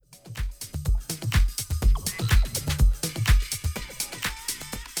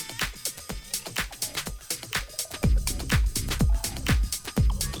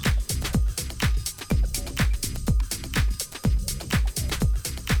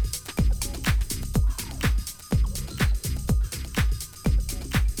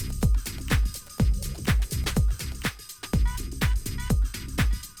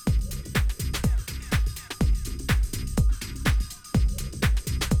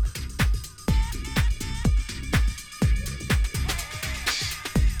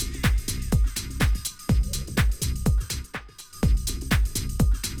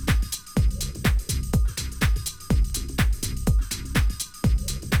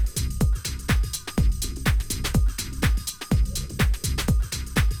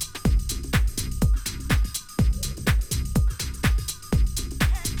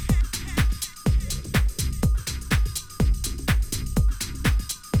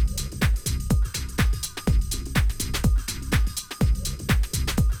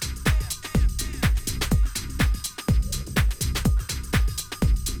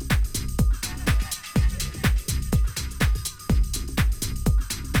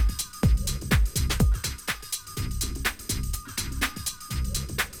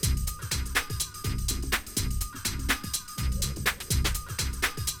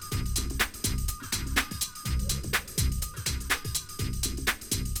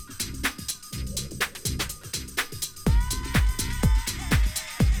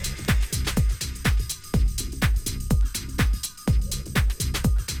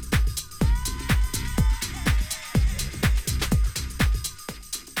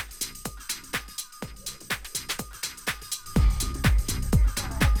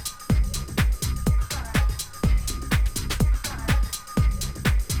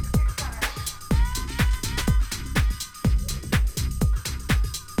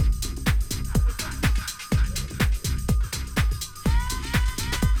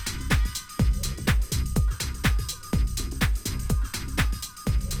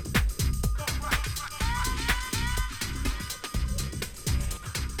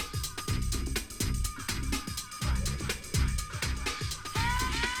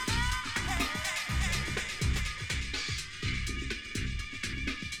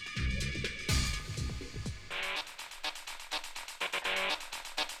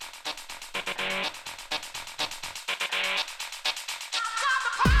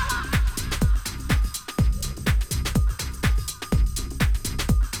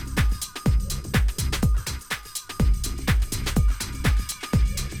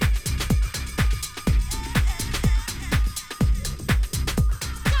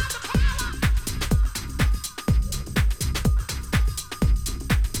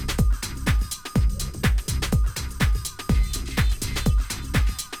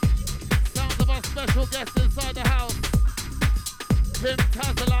special guest inside the house, Tim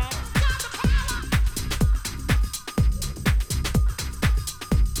Tazela.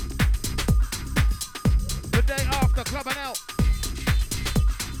 The day after, clubbing out.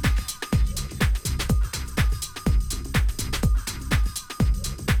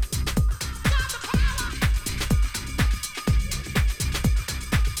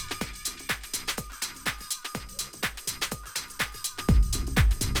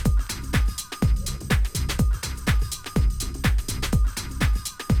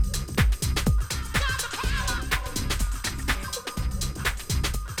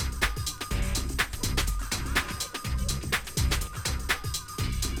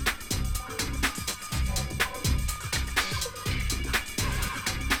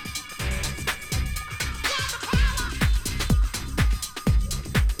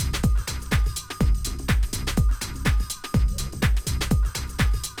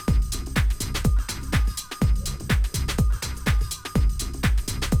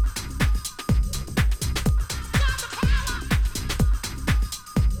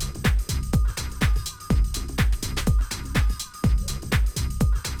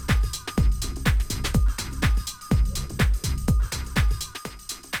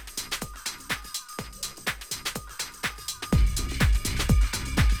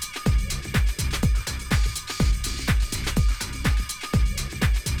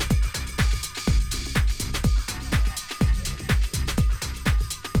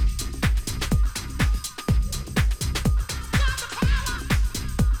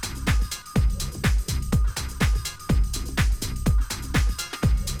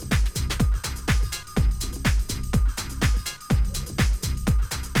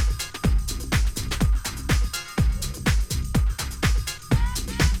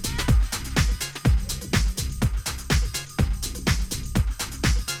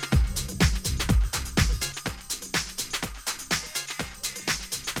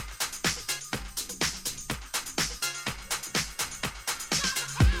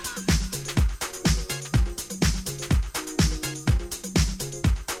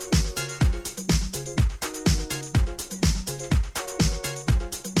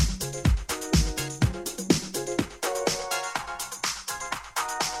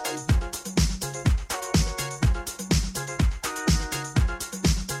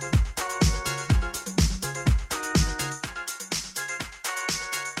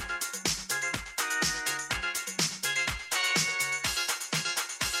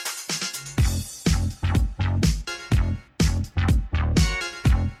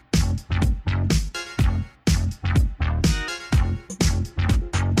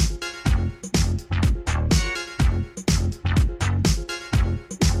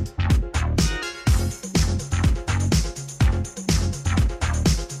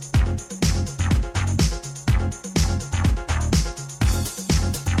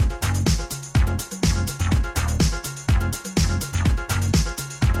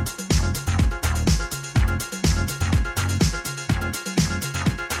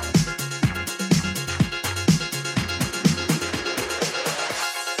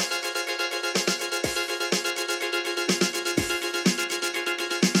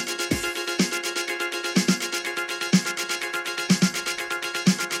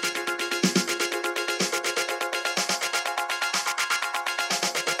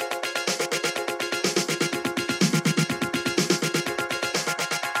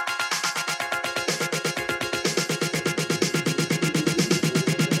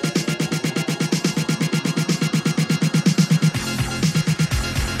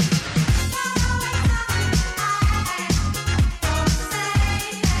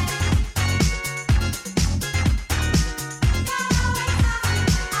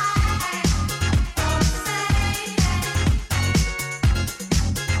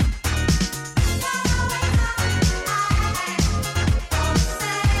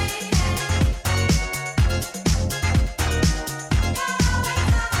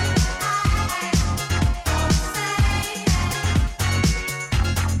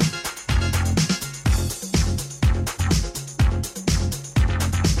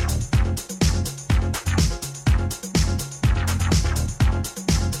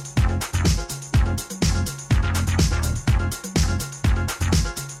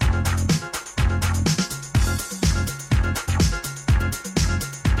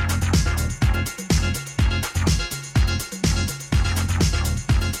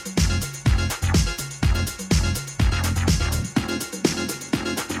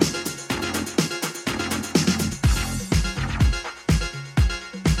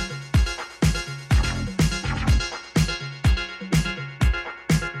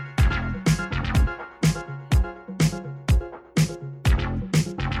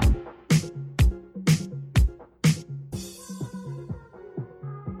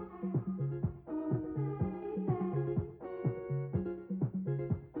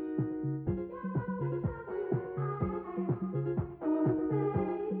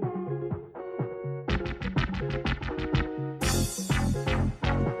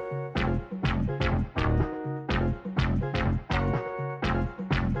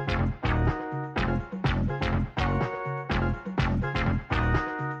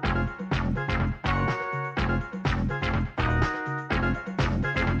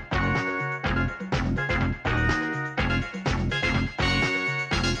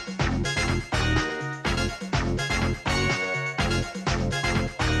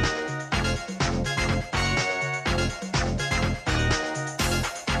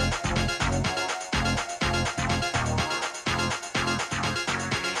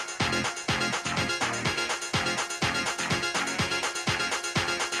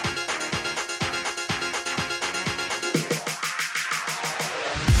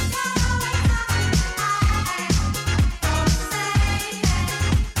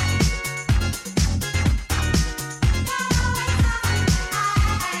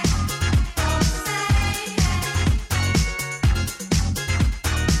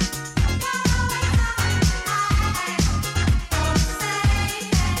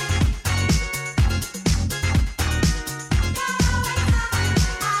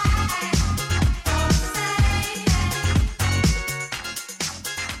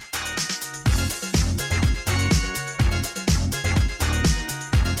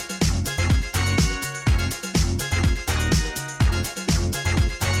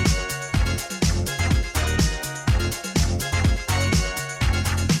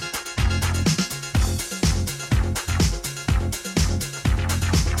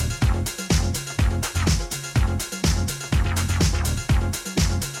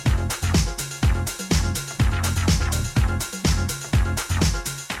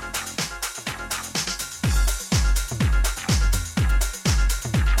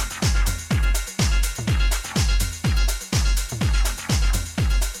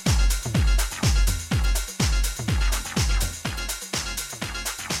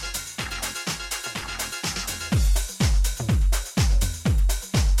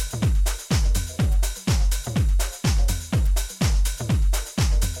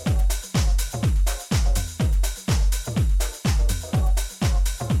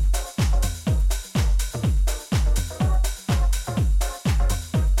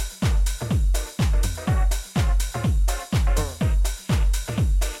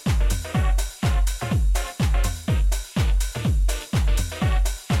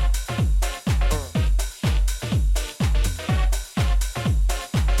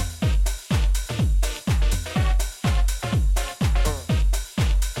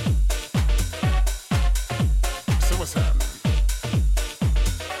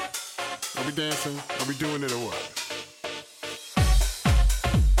 dancing? Are we doing it or what?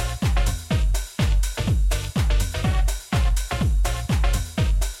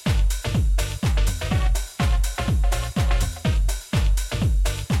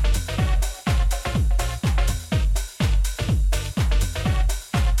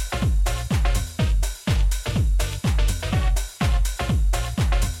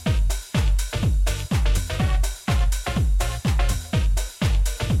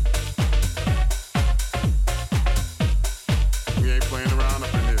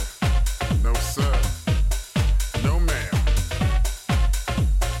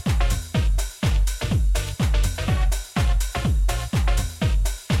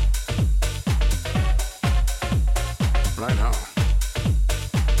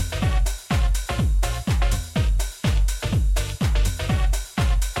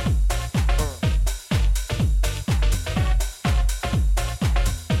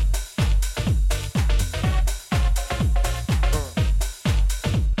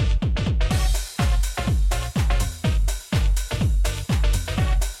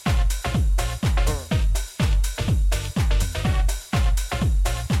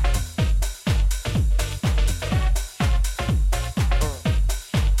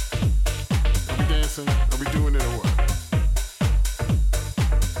 Are we doing it or what?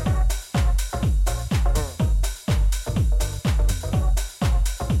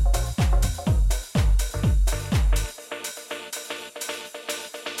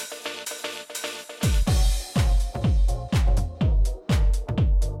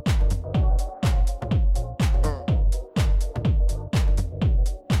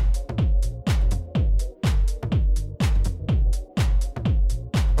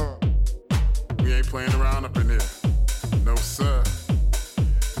 Playing around up in here. No, sir.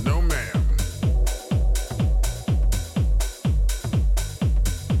 No, ma'am.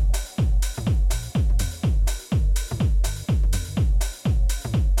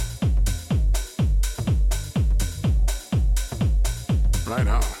 Right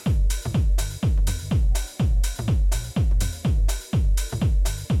on.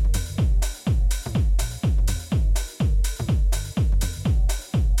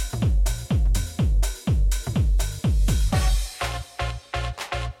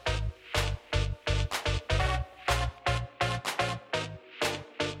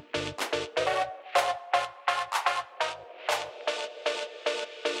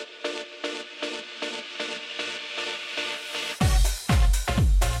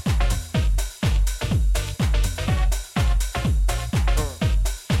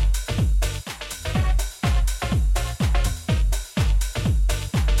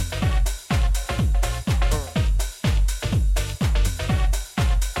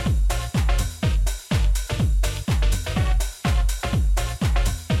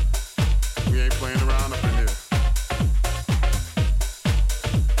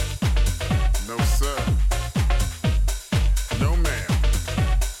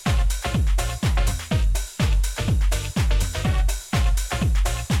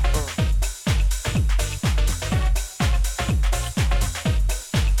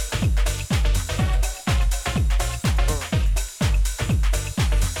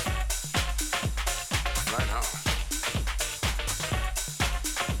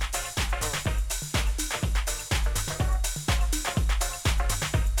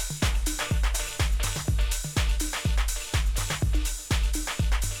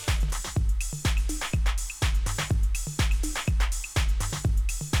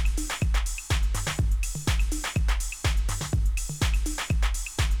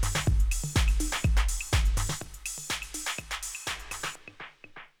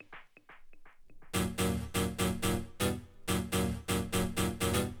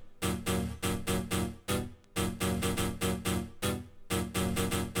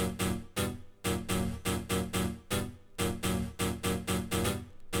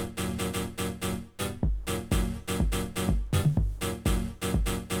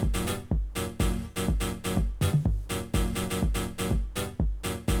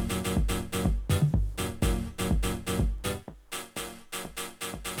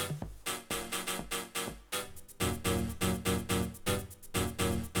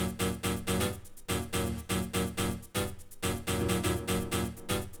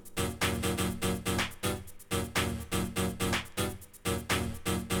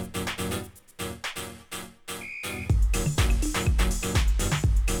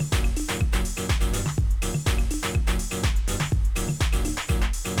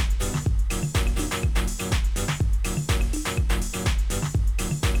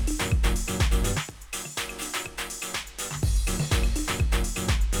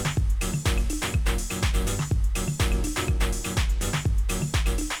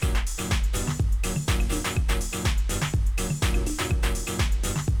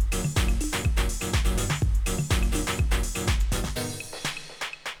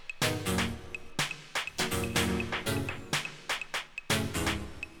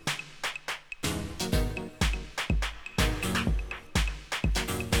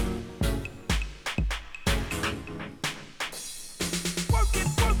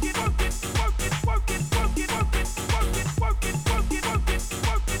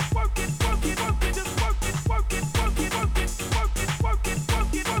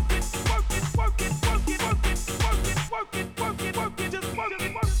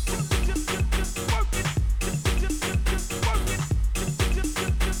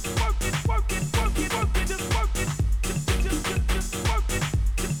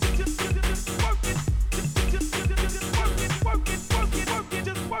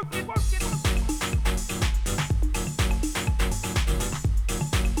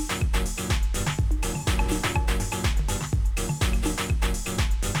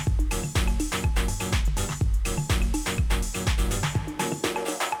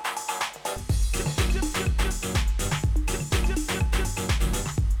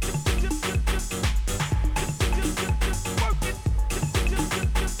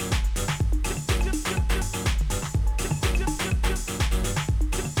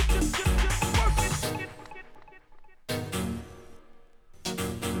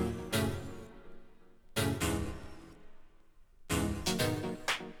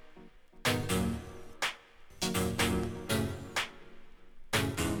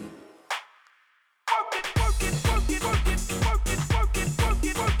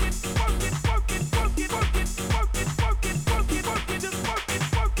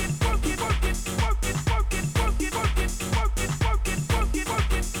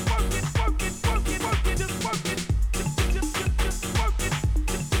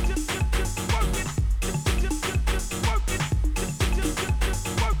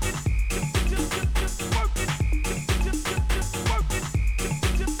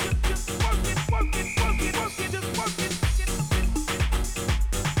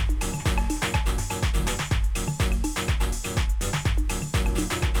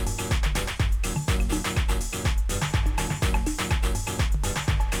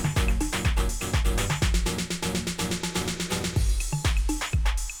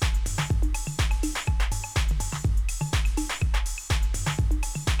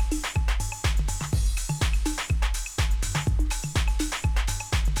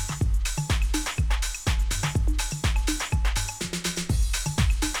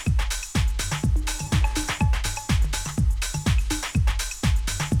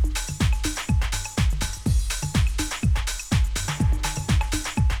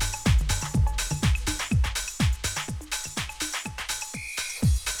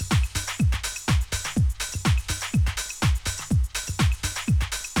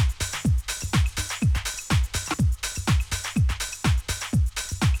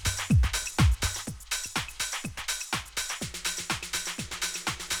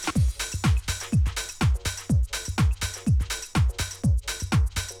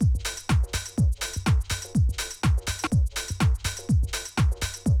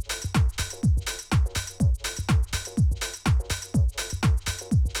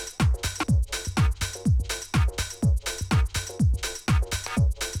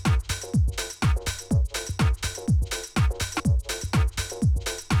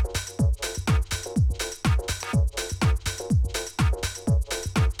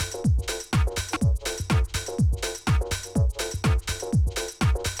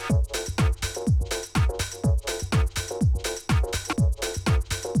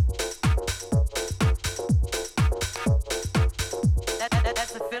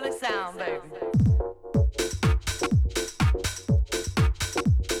 sound, baby.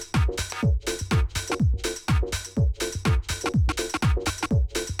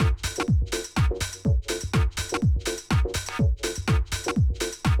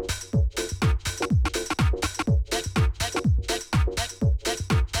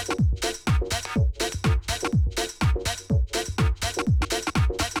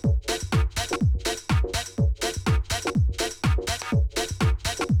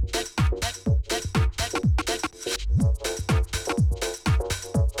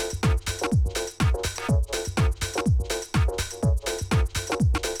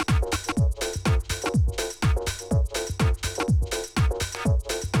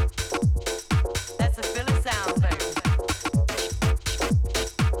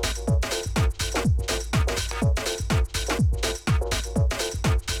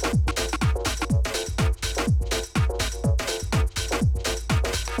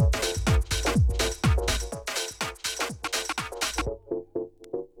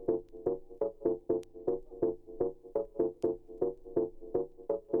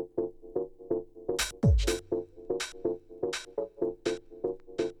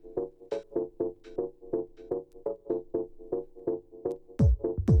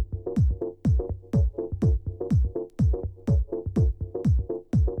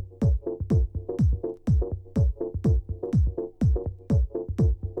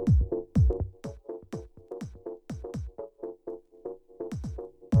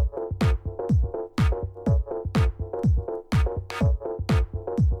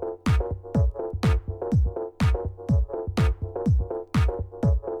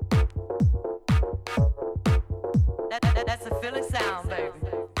 That's a Philly sound, baby.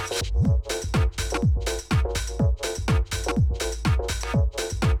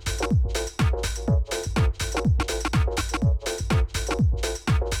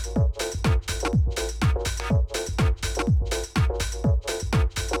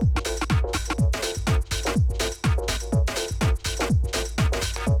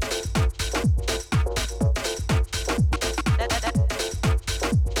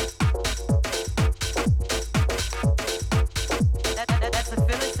 That's a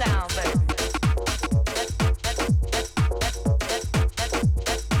Philly sound, baby.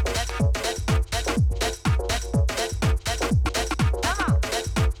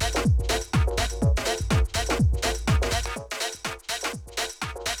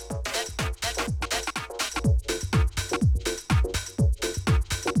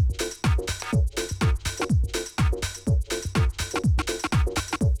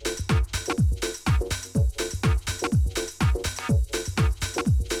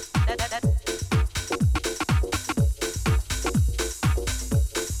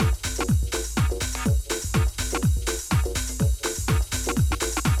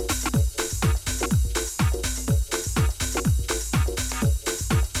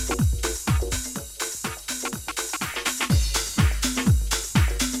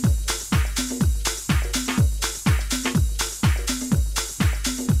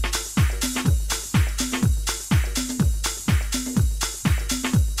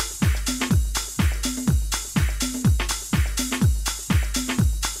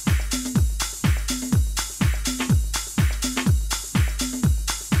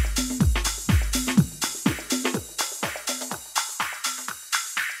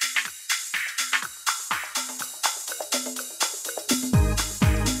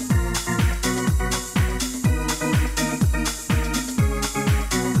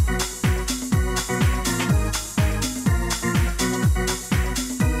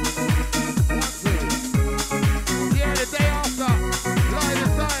 Yeah, the day after. Line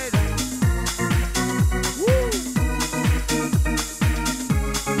aside. Woo!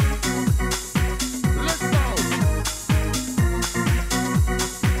 Let's go.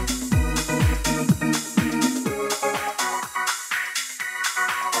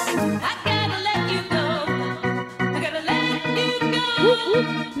 I gotta let you go. I gotta let you go.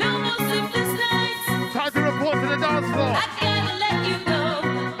 No more sleepless nights. Time to report to the dance floor. I gotta let you go.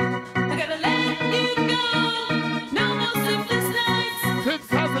 I gotta let you go. No more sleepless nights. Tim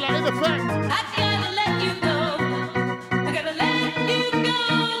Tazler in effect. I gotta let you go. I gotta let you go.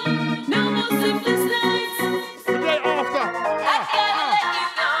 No more sleepless nights. The day after. I gotta let you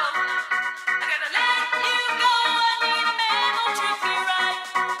go. I gotta let you go. I need a man who'll treat me right.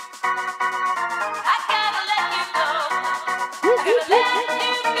 I gotta let you go. I gotta let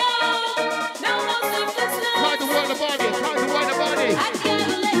you go.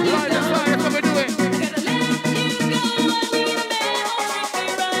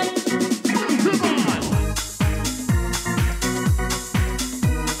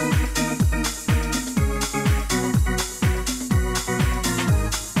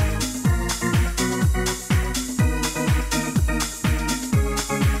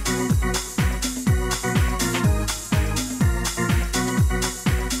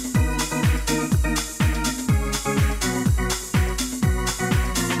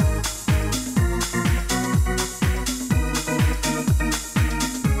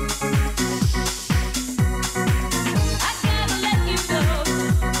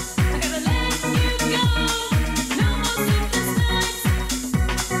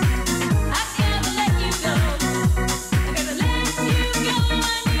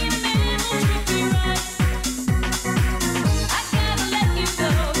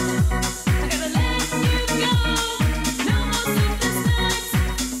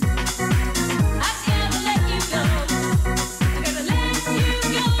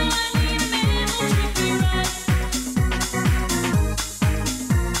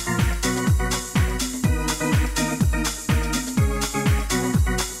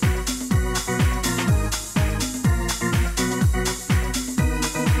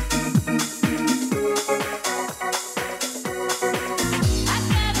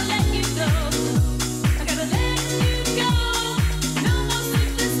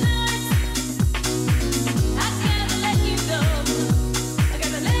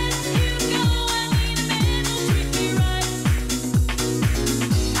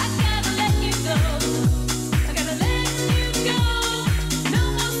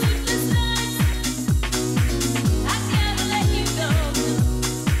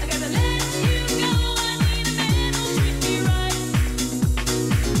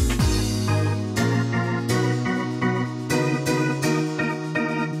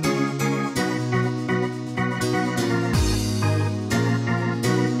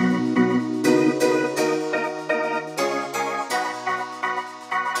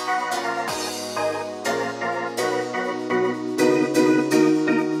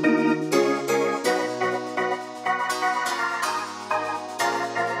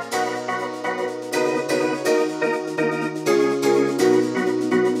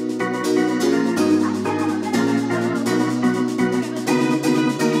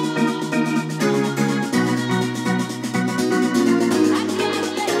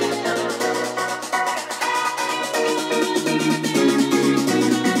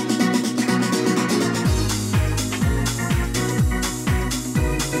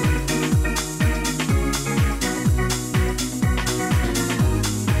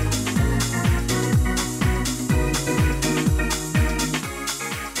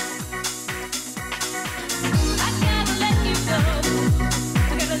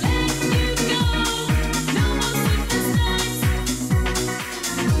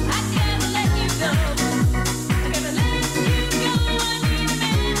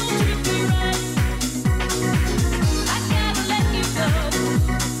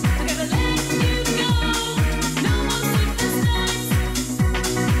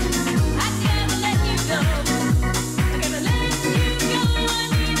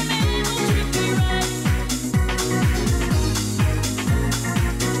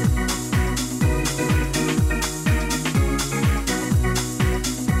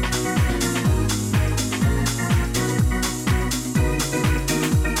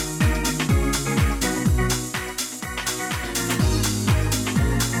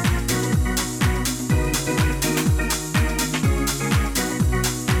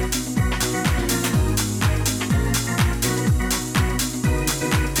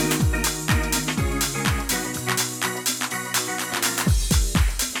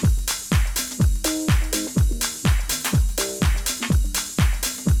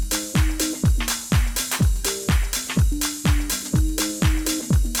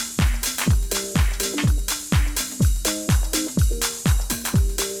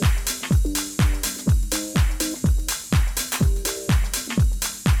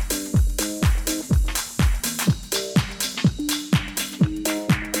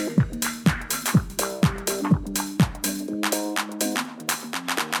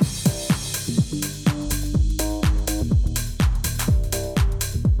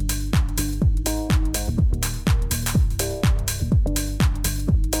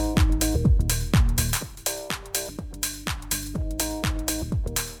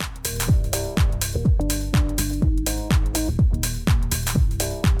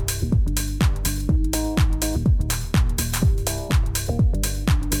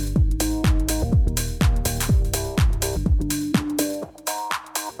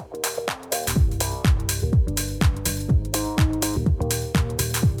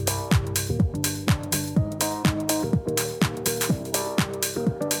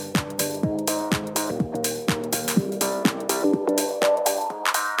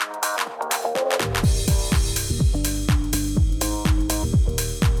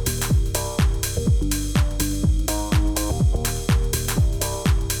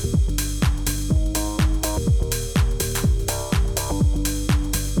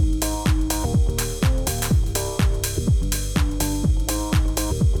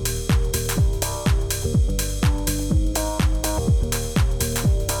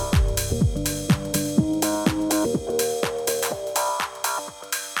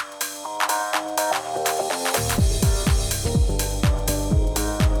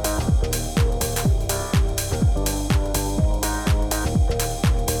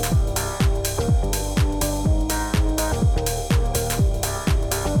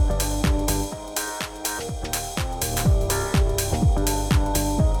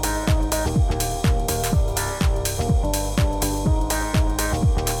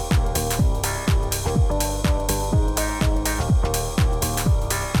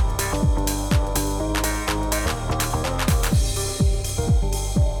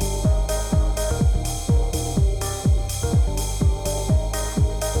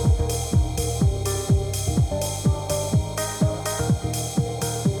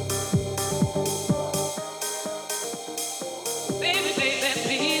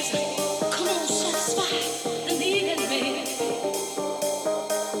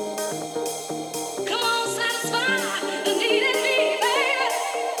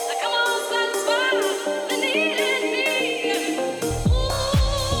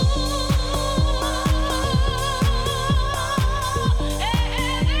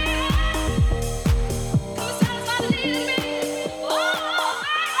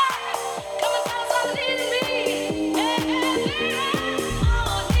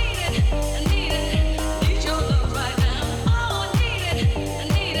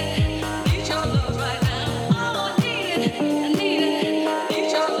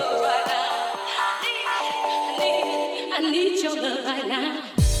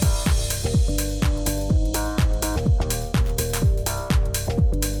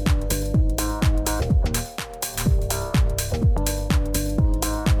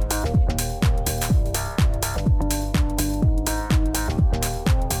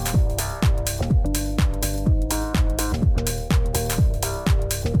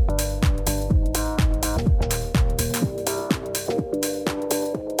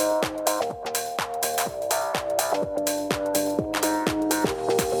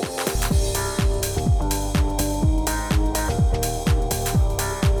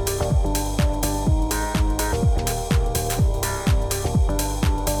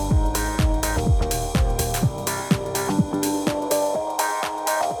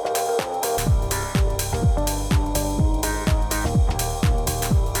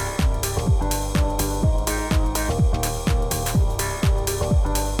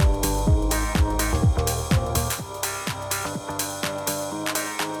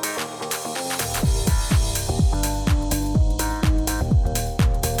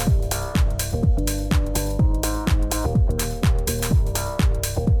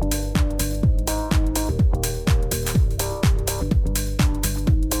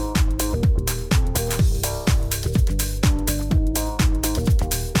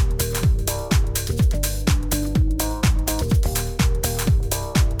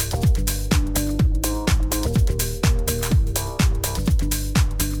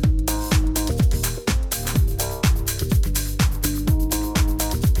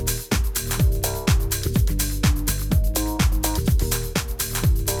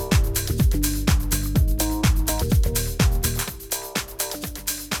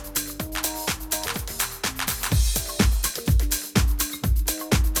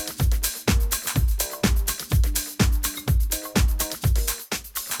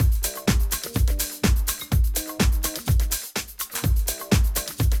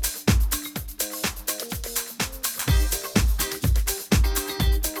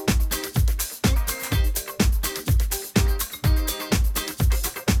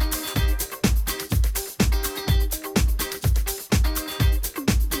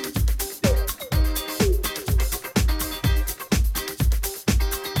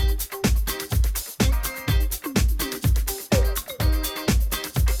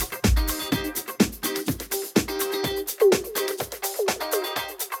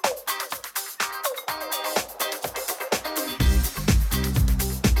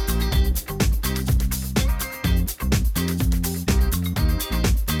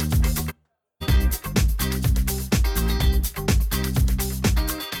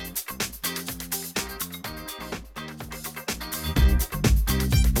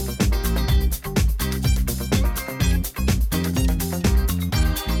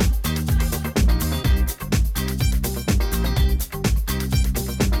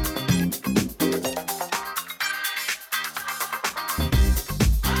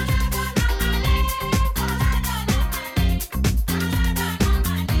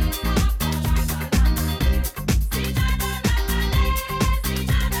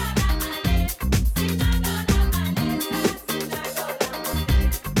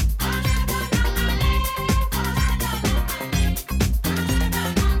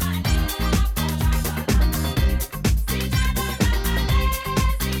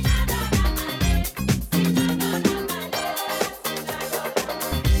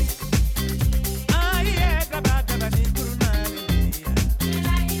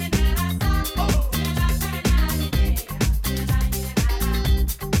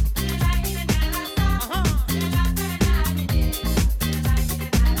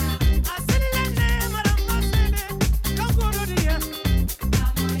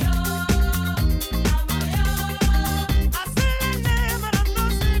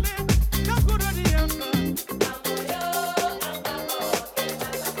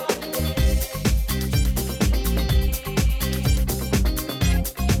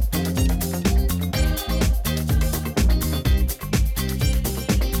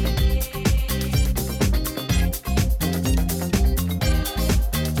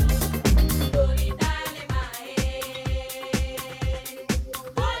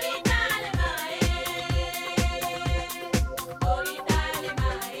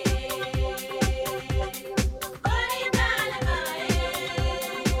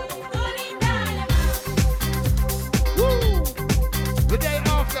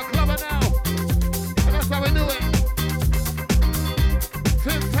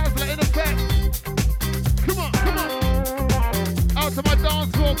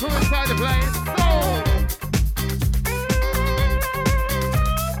 whole crew inside the place. So.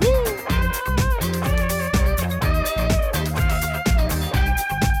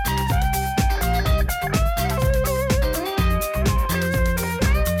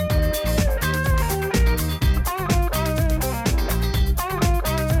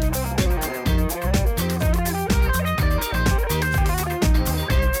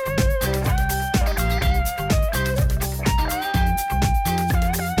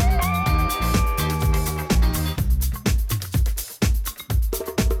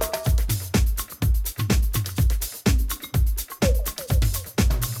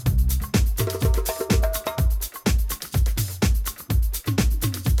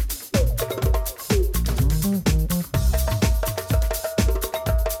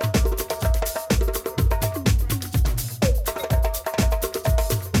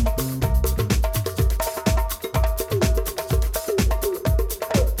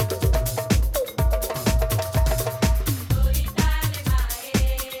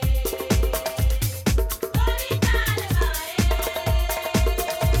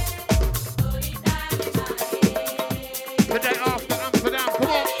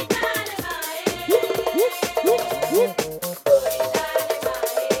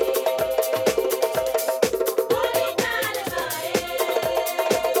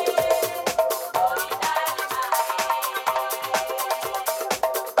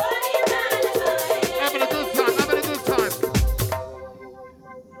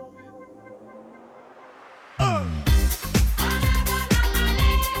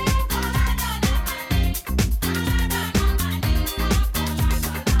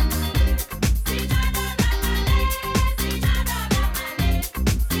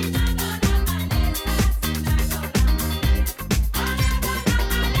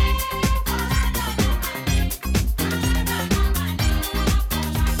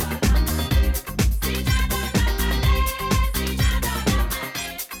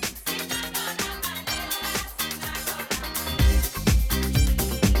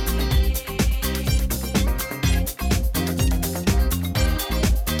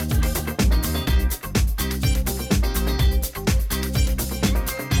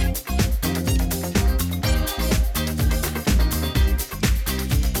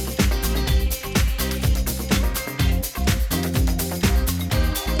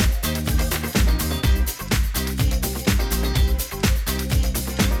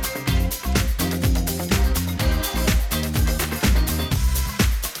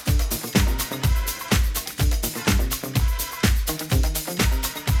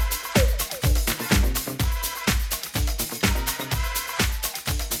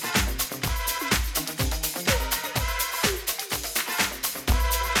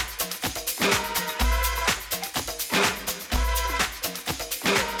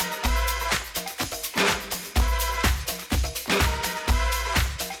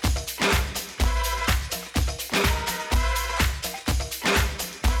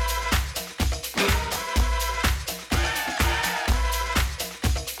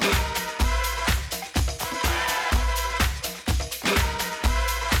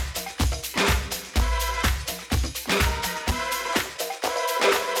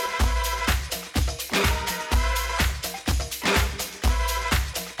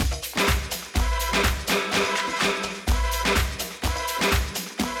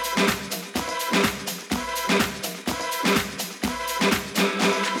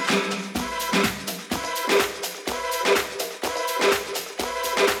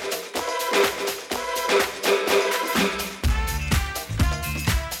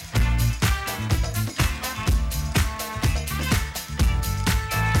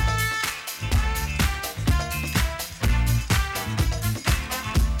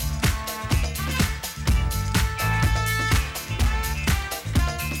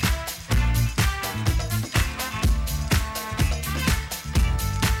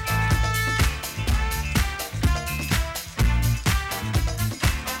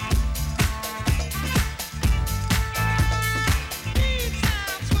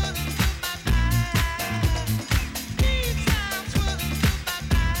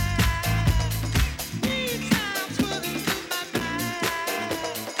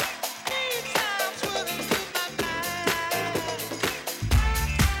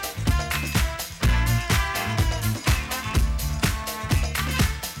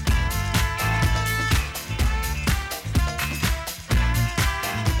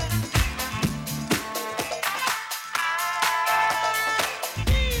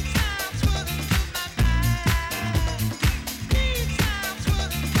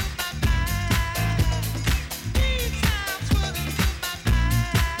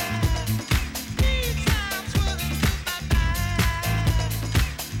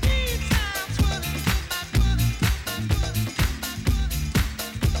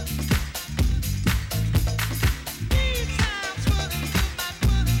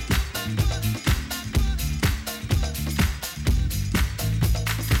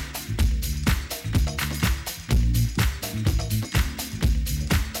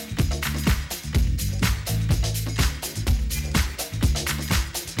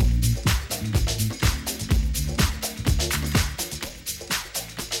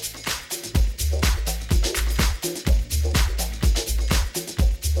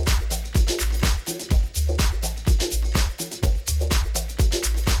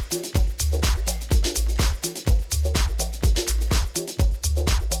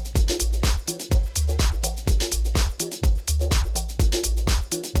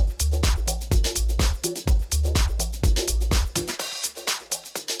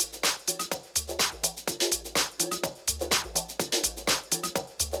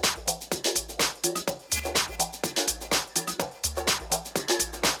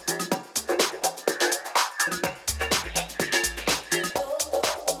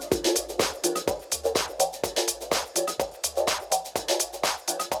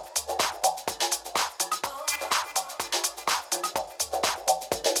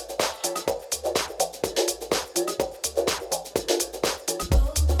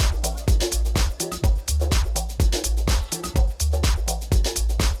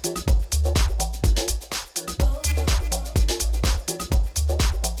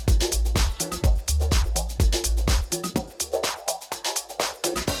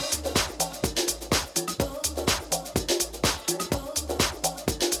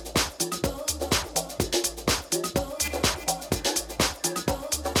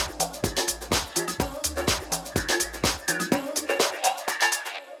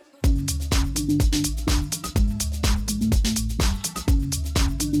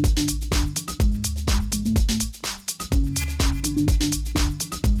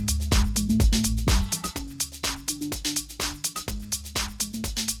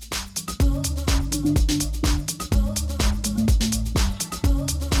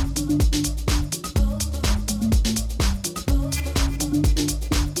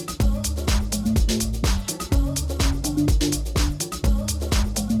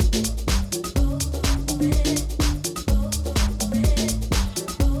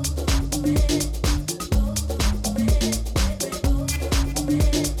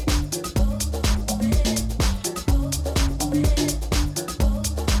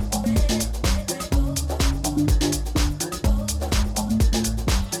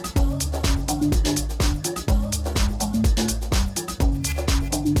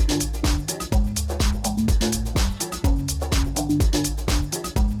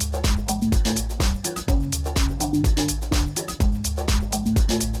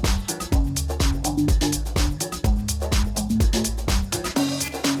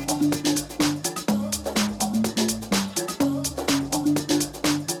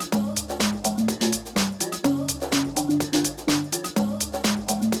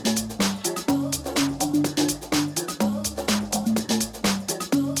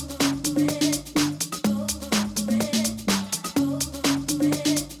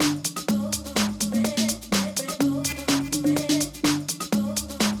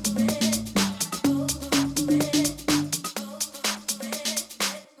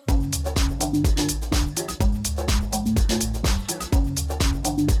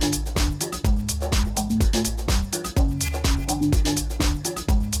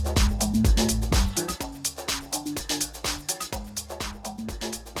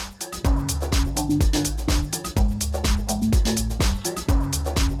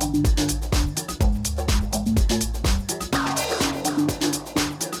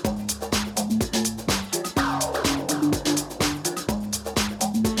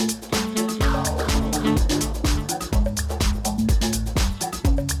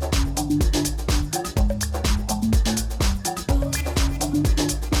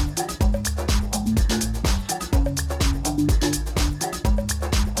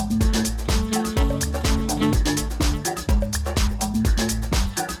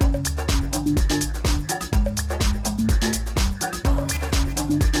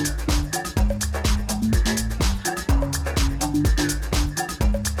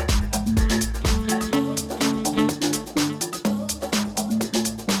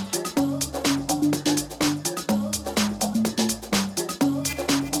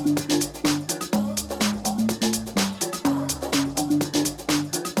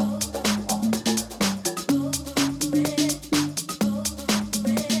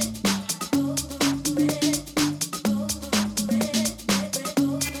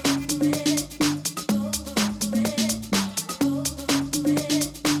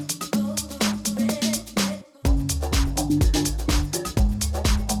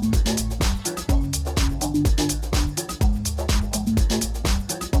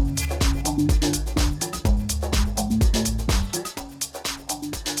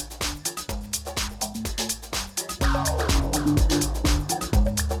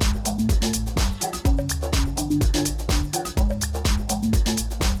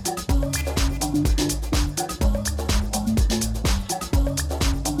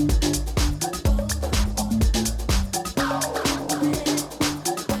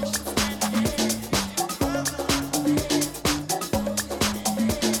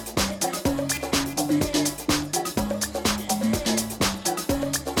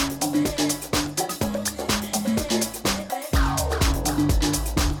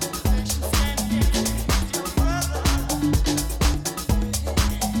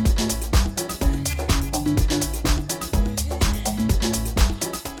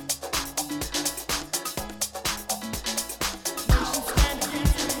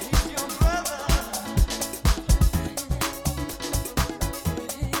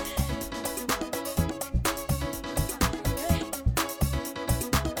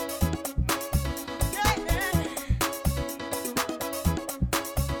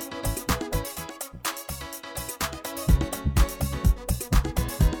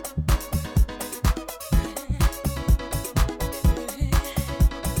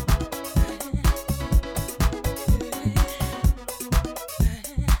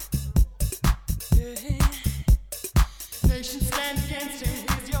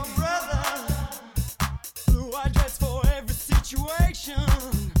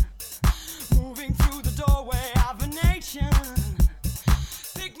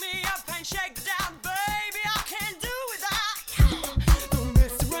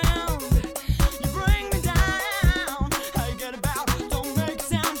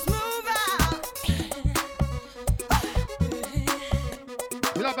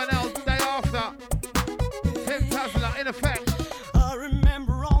 effect. I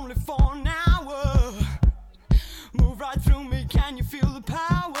remember only for an hour. Move right through me, can you feel the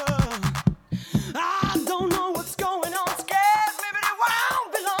power? I don't know what's going on, scares me, but it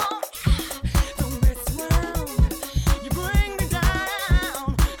won't be long. Don't mess around, you bring me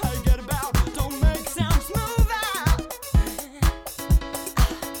down. How you get about, don't make sounds, move out.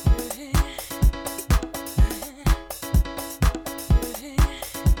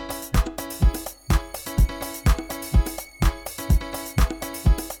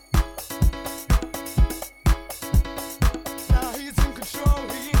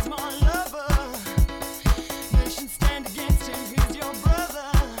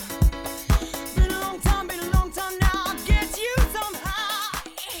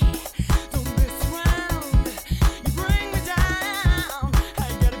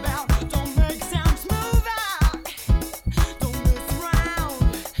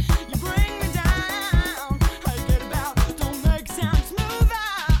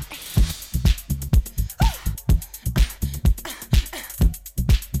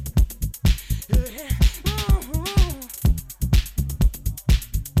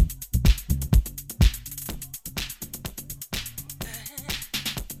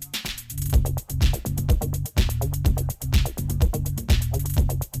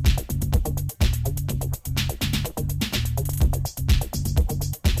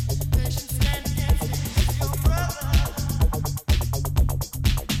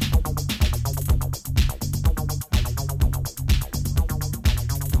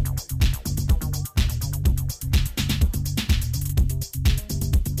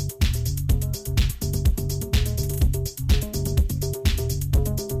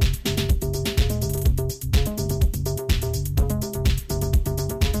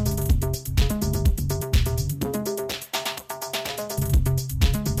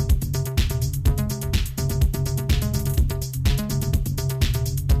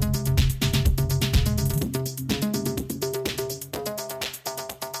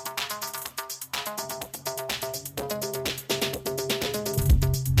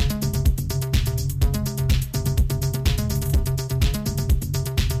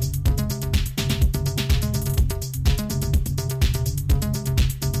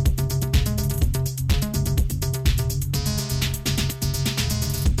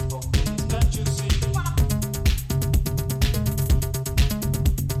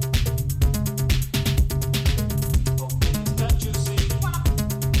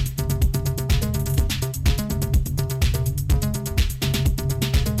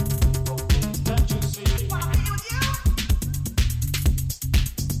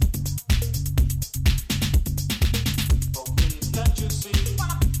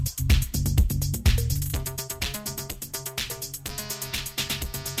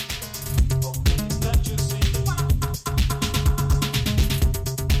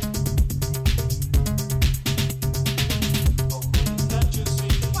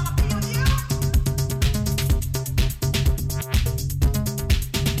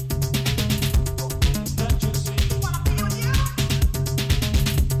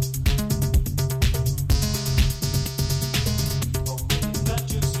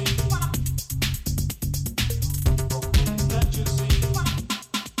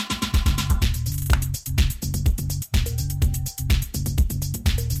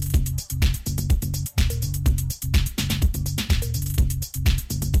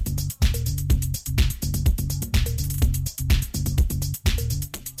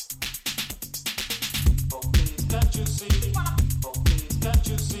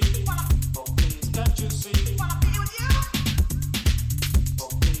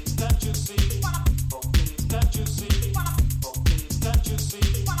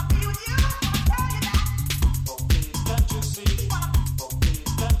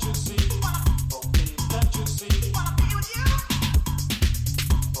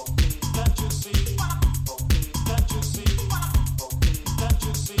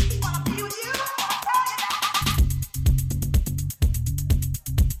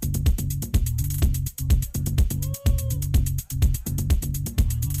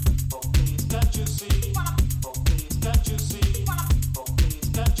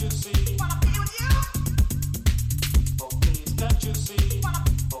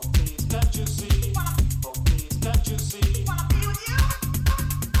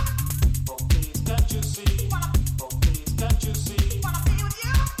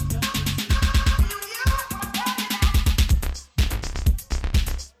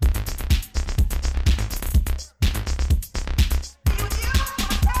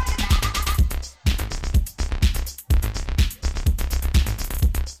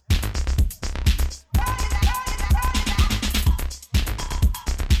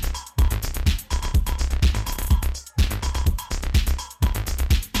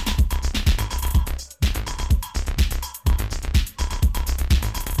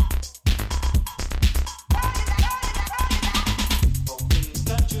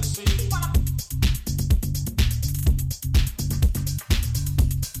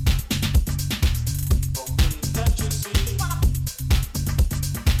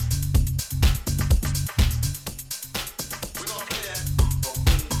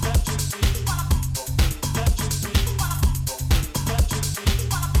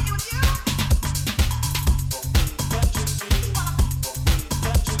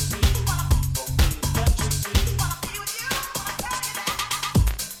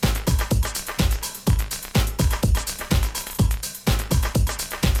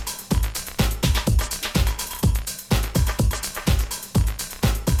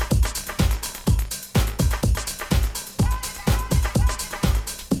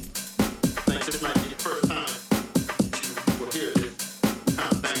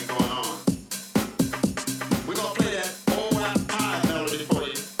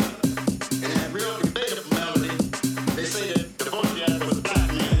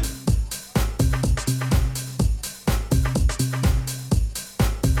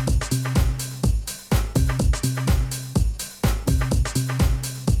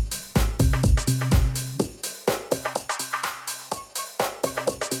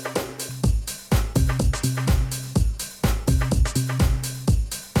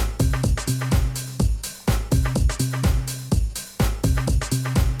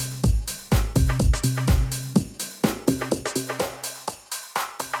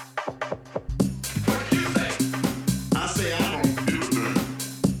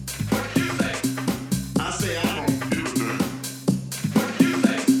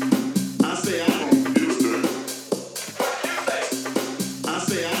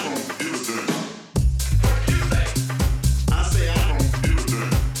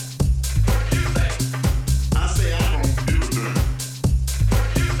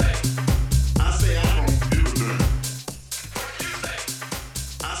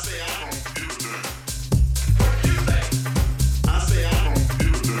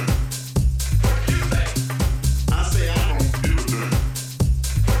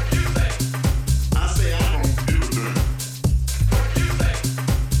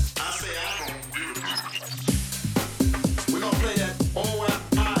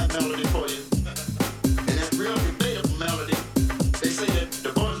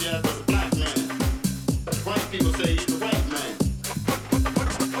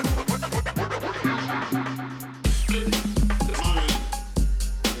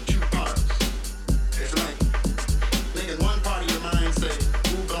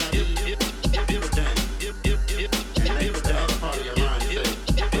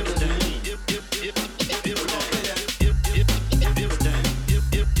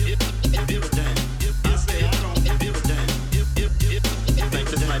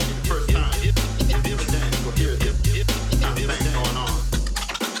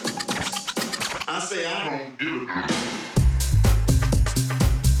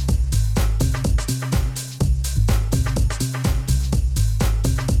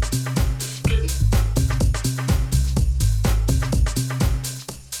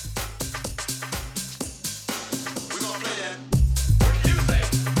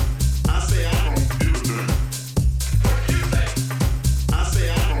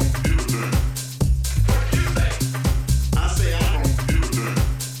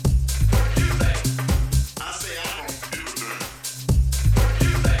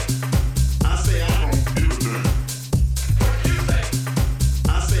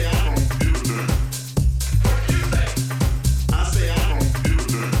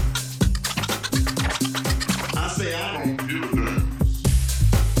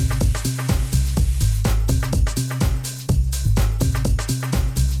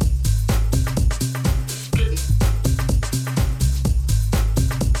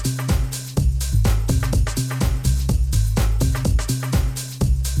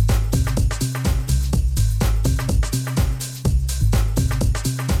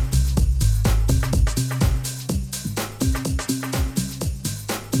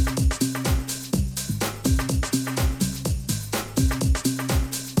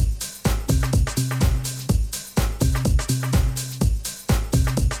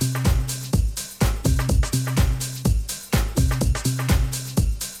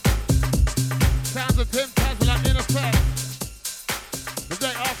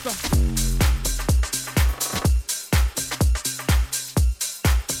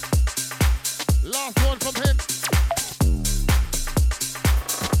 Last one from him.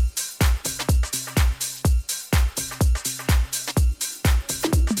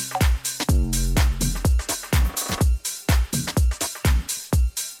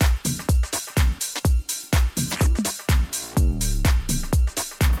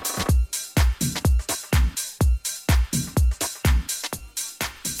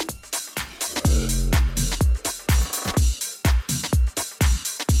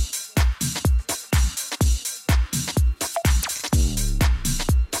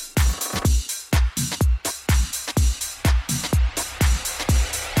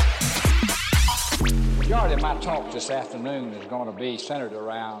 My talk this afternoon is going to be centered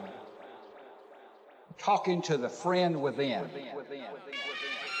around talking to the friend within.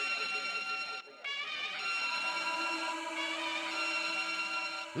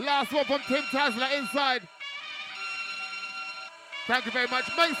 Last one from Tim Tasler inside. Thank you very much.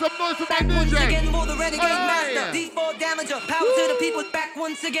 Make some noise for my Once DJ. again, will the renegade Hey. master. D4 damager. Power to the people. Back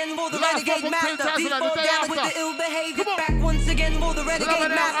once again, will the Last renegade one from Tim master. Tasler, D4 the day damage with after. the ill behavior. Come on. Back once again, will the Love renegade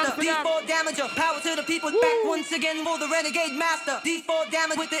it out, master. Amsterdam. D4 damager. Power to the people. Back once again, will the renegade master. D4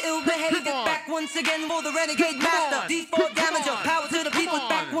 damage with the ill behavior. on. Back once again, will the renegade Come master. on. D4 Come damager. on. Power to the Come people. on.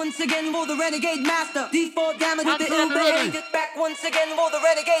 Back once again, will the renegade master. D4 damage with the ill Amsterdam, ready? behavior. Back once again, will the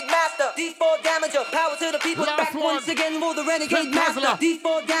renegade master. D4 damager. Power to the people. Last Back one. once again, will the renegade Tim master. Tasler.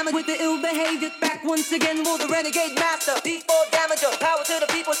 D4 damage with the ill behavior. Back once again, will the renegade master. D4 damager. Power to the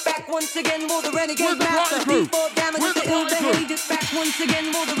people. Back once again, will the renegade Where's the master. party crew? D4 damage Where's with the the ill party crew? behavior. Back once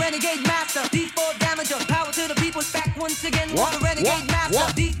again, will the renegade master. D4 damager. Power to the people. Back once again, will What? the renegade What? master.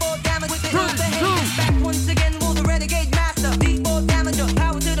 What? D4 damage with the ill 3, behavior. 2. Back once again, will the renegade master. D4 damager.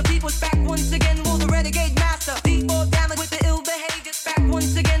 Power to the people. Back once again, will the renegade master. D4 damage with the ill behavior. Back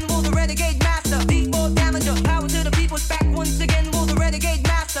once again, will the renegade master. D4 damager. Power to the people. Back once again, will the renegade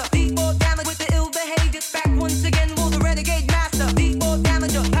master. D4 damage with the ill behavior. Back once again, will the renegade master. D4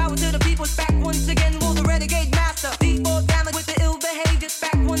 damager. Power to the people. Back once again, will the renegade master. D4 damage with the ill behavior.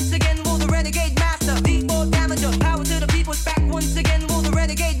 Back once again, will the renegade master. D4 damager. Power to the people. Back once again, will the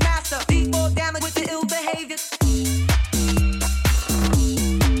renegade master. D4 damage with the ill behavior.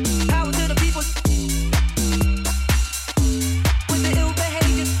 Power to the people. With the ill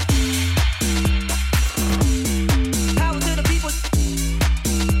behavior. Power to the people.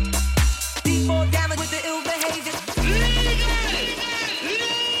 D4 damage with the ill behavior.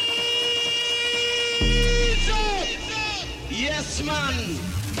 Yes, man.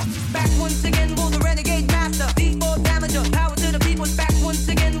 Back once again, will the renegade master. D4 damager. Power to the people. Back once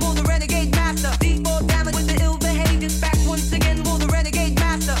again, will the renegade master. D4 damage with the ill behavior. Back once again, will the renegade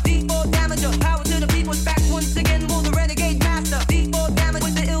master. D4 damager. Power to the people. Back once again, will the renegade master. D4 damage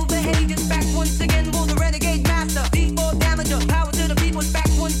with the ill behavior. Back once again, will the renegade master. D4 damager. Power to the people. Back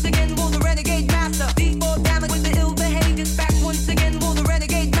once again, will the renegade master. D4 damage with the ill behavior. Back once again, will the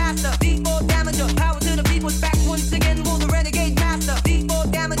renegade master. D4 damager. Power to the people. Back once again, will the renegade master.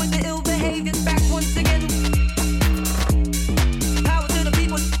 D4 damage with the ill behavior. Back once again. Power to the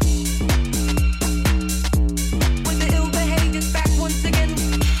people. With the ill behavior. Back once again.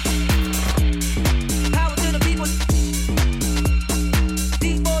 Power to the people.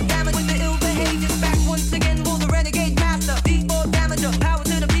 D4 damage with the ill behavior. Back once again, will the renegade master. D4 damager. Power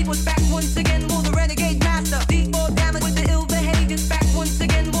to the people. Back once again, will the renegade master. D4 damage with the ill behavior. Back once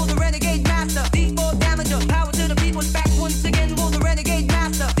again, will the renegade master. D4 damager. Power to the people. Back once again, will the renegade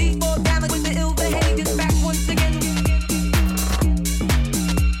master. D4 damage with the ill behavior. Back once again.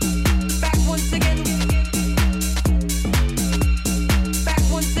 Back once again. Back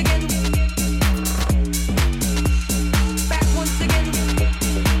once again. Back once again.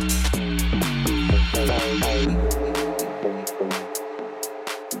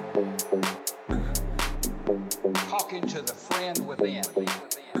 Talking to the friend within.